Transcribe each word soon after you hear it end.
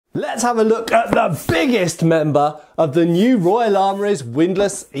Let's have a look at the biggest member of the new Royal Armouries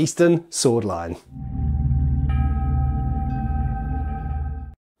Windlass Eastern sword line.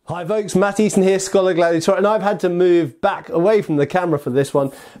 Hi folks, Matt Easton here, Scholar Gladiator, and I've had to move back away from the camera for this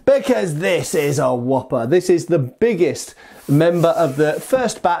one because this is a whopper. This is the biggest member of the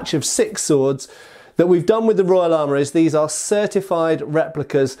first batch of 6 swords that we've done with the Royal Armouries. These are certified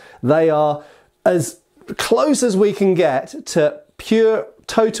replicas. They are as close as we can get to pure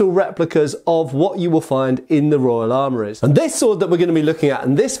total replicas of what you will find in the Royal Armouries. And this sword that we're going to be looking at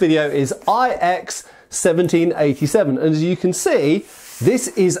in this video is IX.1787. And as you can see, this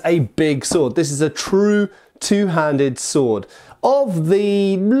is a big sword. This is a true two-handed sword. Of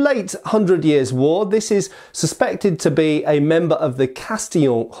the late 100 Years' War, this is suspected to be a member of the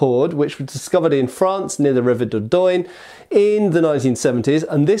Castillon Horde, which was discovered in France near the River Dordogne in the 1970s,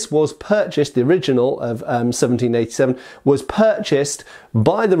 and this was purchased, the original of 1787, was purchased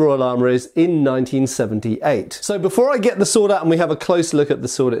by the Royal Armouries in 1978. So before I get the sword out and we have a close look at the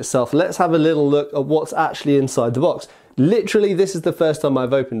sword itself, let's have a little look at what's actually inside the box. Literally, this is the first time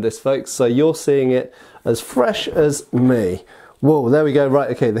I've opened this, folks, so you're seeing it as fresh as me. Whoa, there we go. Right,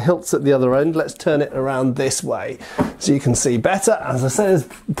 okay, the hilt's at the other end. Let's turn it around this way so you can see better. As I say, there's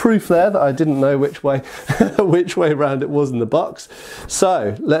proof there that I didn't know which way which way around it was in the box.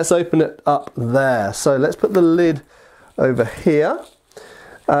 So let's open it up there. So let's put the lid over here.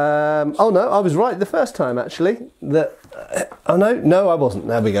 Oh no, I was right the first time actually. Oh no, I wasn't.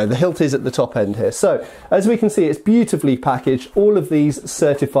 There we go. The hilt is at the top end here. So as we can see, it's beautifully packaged. All of these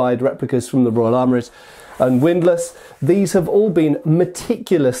certified replicas from the Royal Armouries and Windlass. These have all been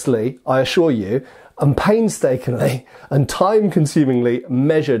meticulously, I assure you, and painstakingly and time-consumingly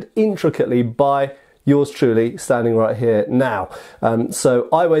measured intricately by yours truly, standing right here now. So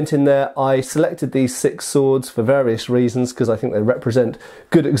I went in there, I selected these 6 swords for various reasons because I think they represent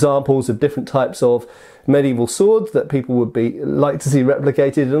good examples of different types of medieval swords that people would like to see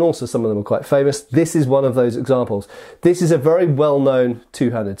replicated, and also some of them are quite famous. This is one of those examples. This is a very well-known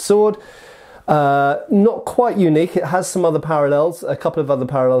two-handed sword. Not quite unique. It has some other parallels, a couple of other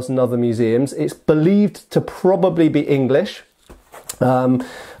parallels in other museums. It's believed to probably be English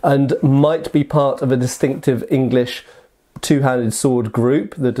and might be part of a distinctive English two-handed sword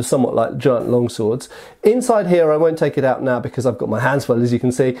group that are somewhat like giant longswords. Inside here, I won't take it out now because I've got my hands full, as you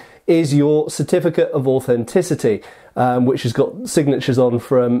can see, is your certificate of authenticity, which has got signatures on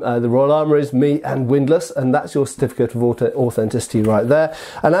from the Royal Armouries, me and Windlass, and that's your certificate of authenticity right there.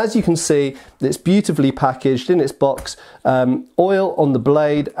 And as you can see, it's beautifully packaged in its box, oil on the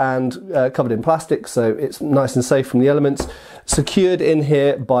blade and covered in plastic, so it's nice and safe from the elements. Secured in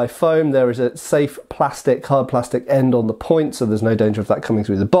here by foam. There is a safe plastic, hard plastic end on the point, so there's no danger of that coming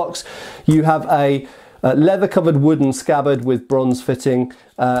through the box. You have a leather covered wooden scabbard with bronze fitting,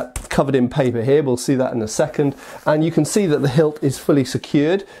 covered in paper here. We'll see that in a second. And you can see that the hilt is fully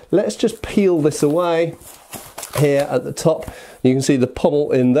secured. Let's just peel this away. Here at the top, you can see the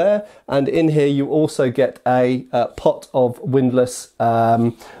pommel in there, and in here you also get a pot of Windlass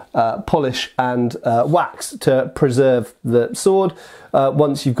polish and wax to preserve the sword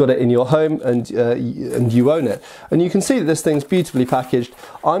once you've got it in your home and you own it. And you can see that this thing's beautifully packaged.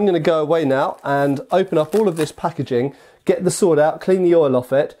 I'm going to go away now and open up all of this packaging, get the sword out, clean the oil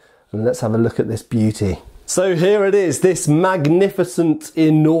off it, and let's have a look at this beauty. So here it is, this magnificent,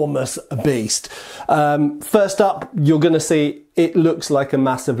 enormous beast. First up, you're going to see it looks like a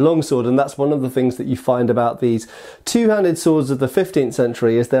massive longsword, and that's one of the things that you find about these two-handed swords of the 15th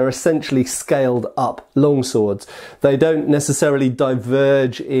century is they're essentially scaled up longswords. They don't necessarily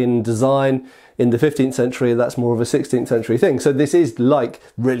diverge in design. In the 15th century, that's more of a 16th century thing. So this is like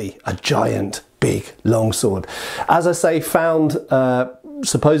really a giant, big longsword. As I say, found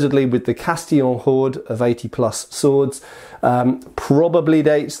supposedly with the Castillon Horde of 80 plus swords, probably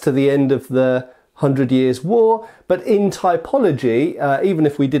dates to the end of the 100 Years' War, but in typology, even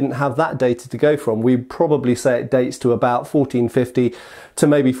if we didn't have that data to go from, we'd probably say it dates to about 1450 to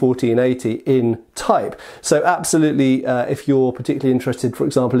maybe 1480 in type. So absolutely, if you're particularly interested, for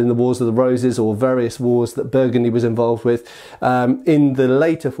example, in the Wars of the Roses or various wars that Burgundy was involved with in the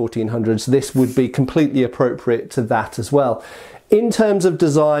later 1400s, this would be completely appropriate to that as well. In terms of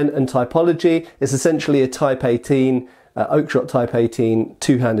design and typology, it's essentially a Type 18, Oakshott Type 18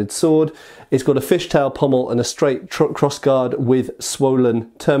 two-handed sword. It's got a fishtail pommel and a straight crossguard with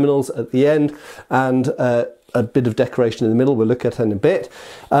swollen terminals at the end, and a bit of decoration in the middle we'll look at in a bit.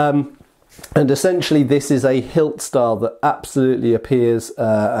 And essentially this is a hilt style that absolutely appears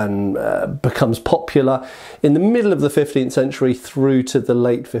and becomes popular in the middle of the 15th century through to the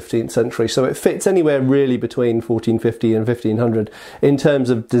late 15th century. So it fits anywhere really between 1450 and 1500 in terms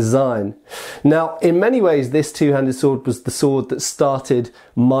of design. Now, in many ways, this two-handed sword was the sword that started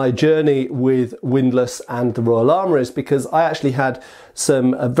my journey with Windlass and the Royal Armouries, because I actually had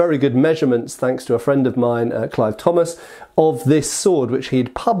some very good measurements, thanks to a friend of mine, Clive Thomas, of this sword which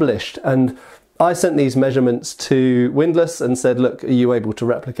he'd published. And I sent these measurements to Windlass and said, look, are you able to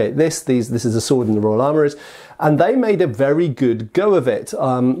replicate this? This is a sword in the Royal Armouries. And they made a very good go of it.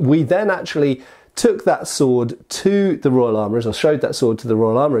 We then actually took that sword to the Royal Armouries, or showed that sword to the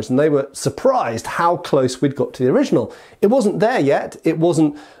Royal Armouries, and they were surprised how close we'd got to the original. It wasn't there yet, it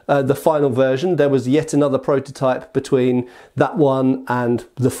wasn't the final version. There was yet another prototype between that one and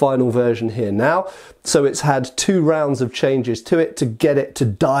the final version here now. So it's had 2 rounds of changes to it to get it, to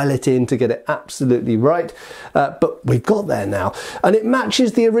dial it in, to get it absolutely right. But we've got there now. And it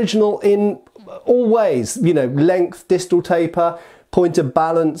matches the original in all ways, you know, length, distal taper, point of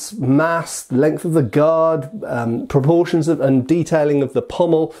balance, mass, length of the guard, proportions of, and detailing of the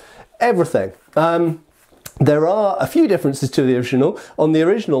pommel, everything. There are a few differences to the original. On the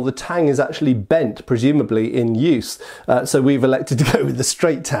original, the tang is actually bent, presumably in use. So we've elected to go with the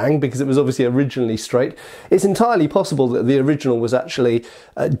straight tang because it was obviously originally straight. It's entirely possible that the original was actually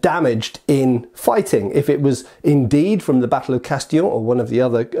damaged in fighting. If it was indeed from the Battle of Castillon or one of the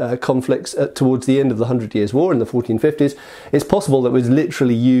other conflicts towards the end of the 100 Years' War in the 1450s, it's possible that it was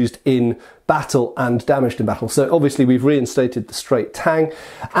literally used in battle and damaged in battle. So obviously we've reinstated the straight tang,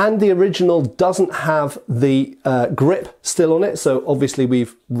 and the original doesn't have the grip still on it, so obviously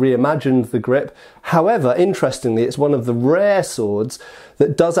we've reimagined the grip. However, interestingly, it's one of the rare swords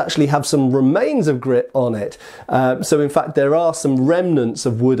that does actually have some remains of grip on it. So in fact there are some remnants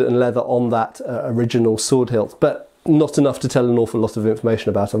of wood and leather on that original sword hilt, but not enough to tell an awful lot of information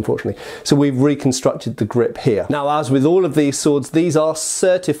about, unfortunately. So we've reconstructed the grip here. Now, as with all of these swords, these are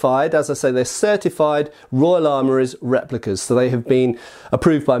certified. As I say, they're certified Royal Armouries replicas. So they have been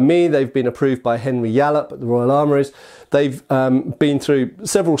approved by me, they've been approved by Henry Yallop at the Royal Armouries. They've been through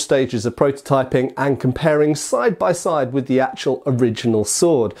several stages of prototyping and comparing side by side with the actual original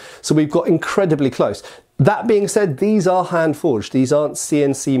sword. So we've got incredibly close. That being said, these are hand forged. These aren't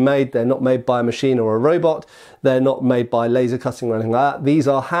CNC made. They're not made by a machine or a robot. They're not made by laser cutting or anything like that. These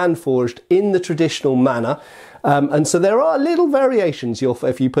are hand forged in the traditional manner. And so there are little variations.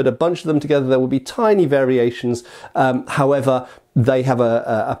 If you put a bunch of them together, there will be tiny variations. However, they have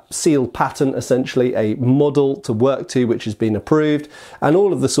a sealed pattern, essentially a model to work to, which has been approved. And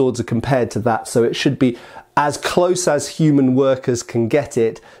all of the swords are compared to that. So it should be as close as human workers can get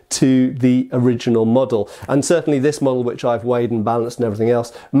it to the original model. And certainly this model, which I've weighed and balanced and everything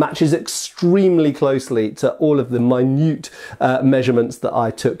else, matches extremely closely to all of the minute measurements that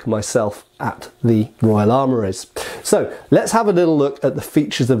I took myself at the Royal Armouries. So let's have a little look at the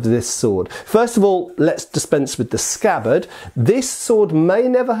features of this sword. First of all, let's dispense with the scabbard. This sword may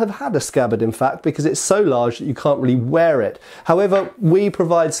never have had a scabbard, in fact, because it's so large that you can't really wear it. However, we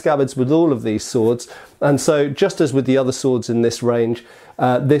provide scabbards with all of these swords, and so just as with the other swords in this range,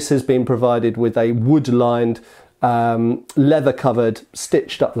 this has been provided with a wood-lined, leather-covered,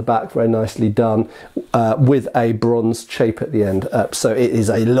 stitched up the back, very nicely done, with a bronze chape at the end. So it is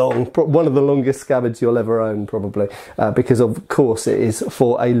a one of the longest scabbards you'll ever own, probably, because of course it is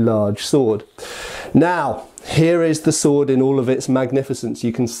for a large sword. Now, here is the sword in all of its magnificence.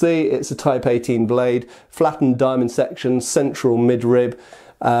 You can see it's a Type 18 blade, flattened diamond section, central mid-rib,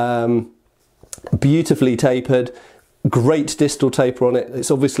 beautifully tapered, great distal taper on it.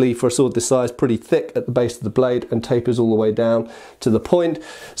 It's obviously, for a sword this size, pretty thick at the base of the blade and tapers all the way down to the point.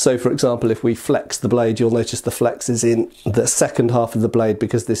 So for example, if we flex the blade, you'll notice the flex is in the second half of the blade,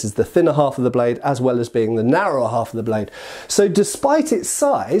 because this is the thinner half of the blade as well as being the narrower half of the blade. So despite its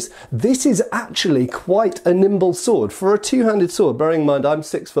size, this is actually quite a nimble sword. For a two-handed sword, bearing in mind I'm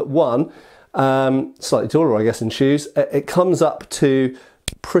 6'1", slightly taller I guess in shoes, it comes up to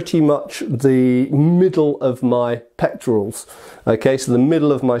pretty much the middle of my pectorals. Okay, so the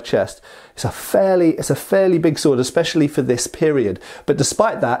middle of my chest. It's a fairly big sword, especially for this period. But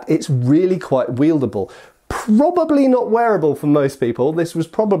despite that, it's really quite wieldable. Probably not wearable for most people. This was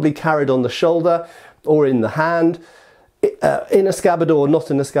probably carried on the shoulder or in the hand. In a scabbard or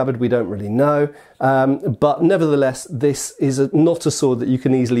not in a scabbard, we don't really know. But nevertheless, this is not a sword that you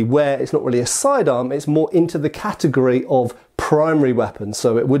can easily wear. It's not really a sidearm. It's more into the category of primary weapons.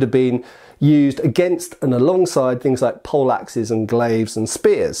 So it would have been used against and alongside things like poleaxes and glaives and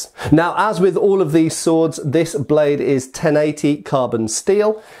spears. Now, as with all of these swords, this blade is 1080 carbon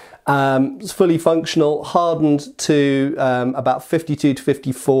steel. It's fully functional, hardened to about 52 to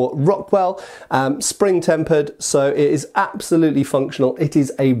 54 Rockwell, spring tempered, so it is absolutely functional. It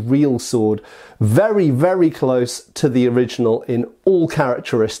is a real sword, very, very close to the original in all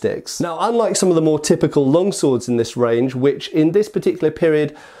characteristics. Now, unlike some of the more typical longswords in this range, which in this particular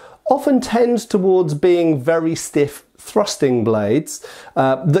period often tends towards being very stiff thrusting blades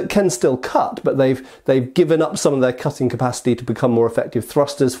that can still cut, but they've given up some of their cutting capacity to become more effective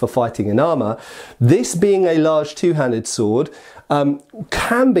thrusters for fighting in armour. This, being a large two-handed sword,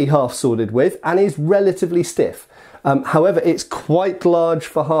 can be half-sworded with and is relatively stiff. However, it's quite large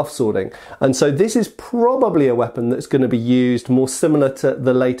for half-swording, and so this is probably a weapon that's going to be used more similar to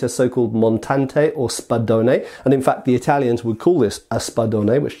the later so-called montante or spadone, and in fact the Italians would call this a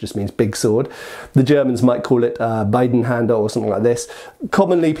spadone, which just means big sword. The Germans might call it a Beidenhander or something like this.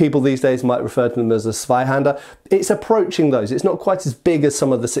 Commonly, people these days might refer to them as a Zweihander. It's approaching those. It's not quite as big as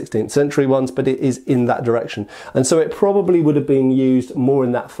some of the 16th century ones, but it is in that direction, and so it probably would have been used more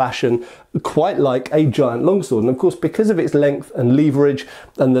in that fashion, quite like a giant longsword. And of course, because of its length and leverage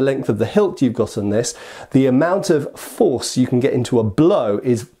and the length of the hilt you've got on this, the amount of force you can get into a blow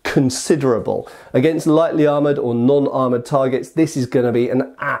is considerable. Against lightly armoured or non-armoured targets, this is going to be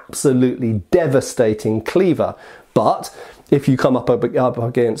an absolutely devastating cleaver. But if you come up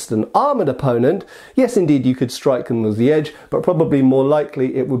against an armoured opponent, yes indeed you could strike them with the edge, but probably more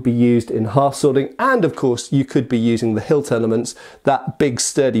likely it would be used in half-swording, and of course you could be using the hilt elements, that big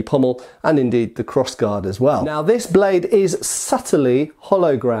sturdy pommel, and indeed the crossguard as well. Now, this blade is subtly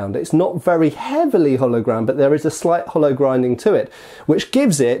hollow ground. It's not very heavily hollow ground, but there is a slight hollow grinding to it, which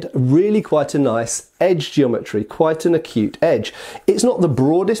gives it really quite a nice edge geometry, quite an acute edge. It's not the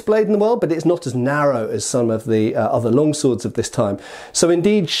broadest blade in the world, but it's not as narrow as some of the other longswords of this time. So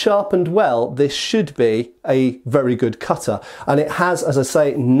indeed, sharpened well, this should be a very good cutter. And it has, as I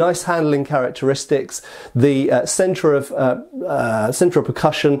say, nice handling characteristics. The centre of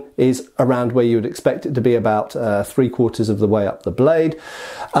percussion is around where you would expect it to be, about 3/4 of the way up the blade.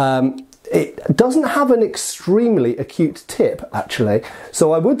 It doesn't have an extremely acute tip, actually,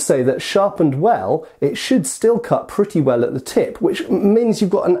 so I would say that sharpened well, it should still cut pretty well at the tip, which means you've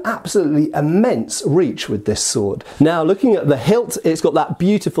got an absolutely immense reach with this sword. Now, looking at the hilt, it's got that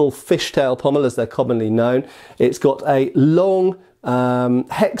beautiful fishtail pommel, as they're commonly known. It's got a long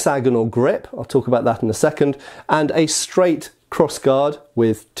hexagonal grip, I'll talk about that in a second, and a straight crossguard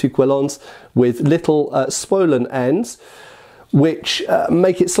with two quillons with little swollen ends, which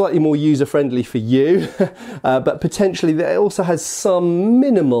make it slightly more user-friendly for you, but potentially it also has some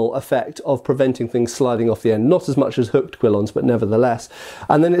minimal effect of preventing things sliding off the end. Not as much as hooked quillons, but nevertheless.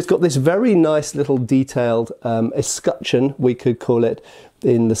 And then it's got this very nice little detailed escutcheon, we could call it,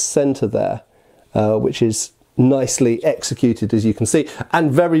 in the centre there, which is nicely executed, as you can see,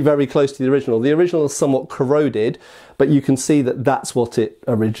 and very, very close to the original. The original is somewhat corroded, but you can see that that's what it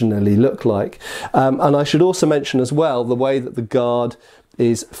originally looked like. And I should also mention as well the way that the guard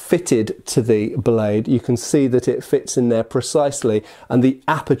is fitted to the blade. You can see that it fits in there precisely, and the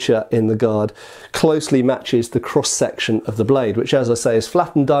aperture in the guard closely matches the cross section of the blade, which, as I say, is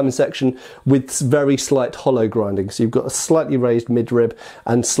flattened diamond section with very slight hollow grinding. So you've got a slightly raised midrib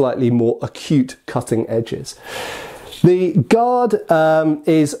and slightly more acute cutting edges. The guard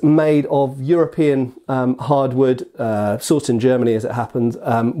is made of European hardwood, sourced in Germany as it happened,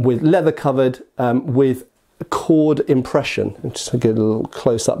 with leather covered, with cord impression. And just get a little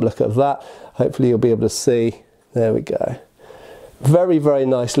close-up look at that. Hopefully you'll be able to see. There we go. Very, very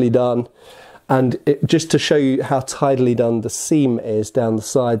nicely done. And just to show you how tidily done the seam is down the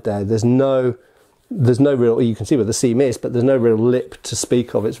side there, there's no real, you can see where the seam is, but there's no real lip to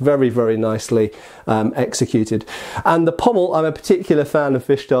speak of. It's very, very nicely executed. And the pommel, I'm a particular fan of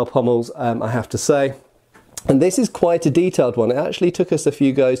fishtail pommels, I have to say. And this is quite a detailed one. It actually took us a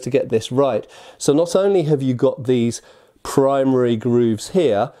few goes to get this right. So not only have you got these primary grooves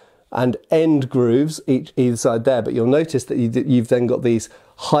here and end grooves either side there, but you'll notice that you've then got these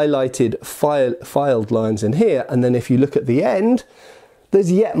highlighted filed lines in here. And then if you look at the end,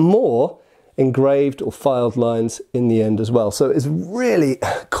 there's yet more engraved or filed lines in the end as well. So it's really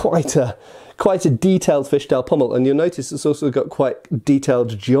quite a detailed fishtail pommel, and you'll notice it's also got quite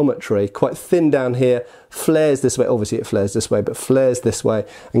detailed geometry, quite thin down here, flares this way, obviously it flares this way, but flares this way,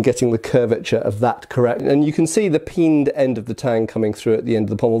 and getting the curvature of that correct. And you can see the peened end of the tang coming through at the end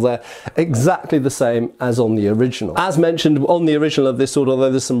of the pommel there, exactly the same as on the original. As mentioned, on the original of this sword,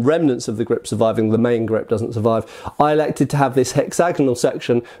 although there's some remnants of the grip surviving, the main grip doesn't survive, I elected to have this hexagonal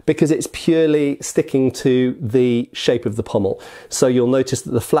section because it's purely sticking to the shape of the pommel. So you'll notice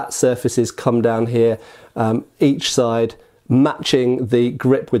that the flat surfaces come down here, each side, matching the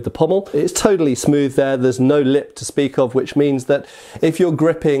grip with the pommel. It's totally smooth there, there's no lip to speak of, which means that if you're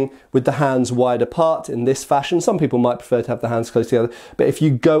gripping with the hands wide apart in this fashion, some people might prefer to have the hands close together, but if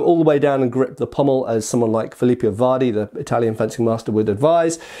you go all the way down and grip the pommel, as someone like Filippo Vardi, the Italian fencing master, would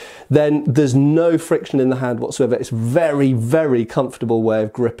advise, then there's no friction in the hand whatsoever. It's very, very comfortable way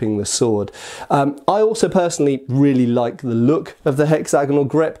of gripping the sword. I also personally really like the look of the hexagonal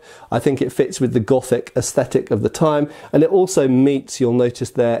grip. I think it fits with the Gothic aesthetic of the time, and it also meets, you'll notice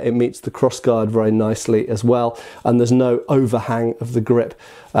there, it meets the crossguard very nicely as well, and there's no overhang of the grip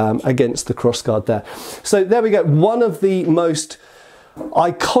against the crossguard there. So there we go, one of the most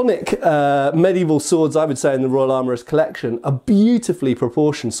iconic medieval swords, I would say, in the Royal Armouries collection. A beautifully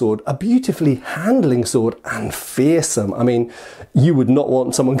proportioned sword, a beautifully handling sword, and fearsome. I mean, you would not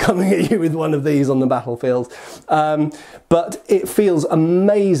want someone coming at you with one of these on the battlefield. But it feels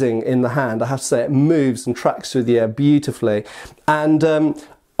amazing in the hand. I have to say, it moves and tracks through the air beautifully. And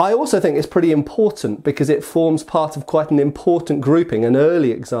I also think it's pretty important because it forms part of quite an important grouping, an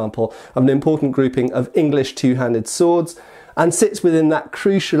early example of an important grouping of English two-handed swords, and sits within that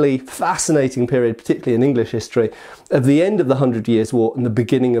crucially fascinating period, particularly in English history, of the end of the 100 Years' War and the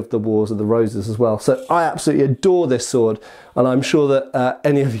beginning of the Wars of the Roses as well. So I absolutely adore this sword, and I'm sure that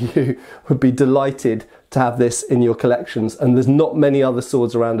any of you would be delighted to have this in your collections, and there's not many other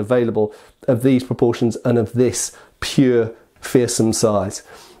swords around available of these proportions and of this pure, fearsome size.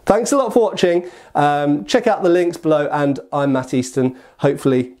 Thanks a lot for watching. Check out the links below, and I'm Matt Easton.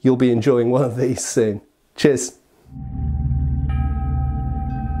 Hopefully you'll be enjoying one of these soon. Cheers.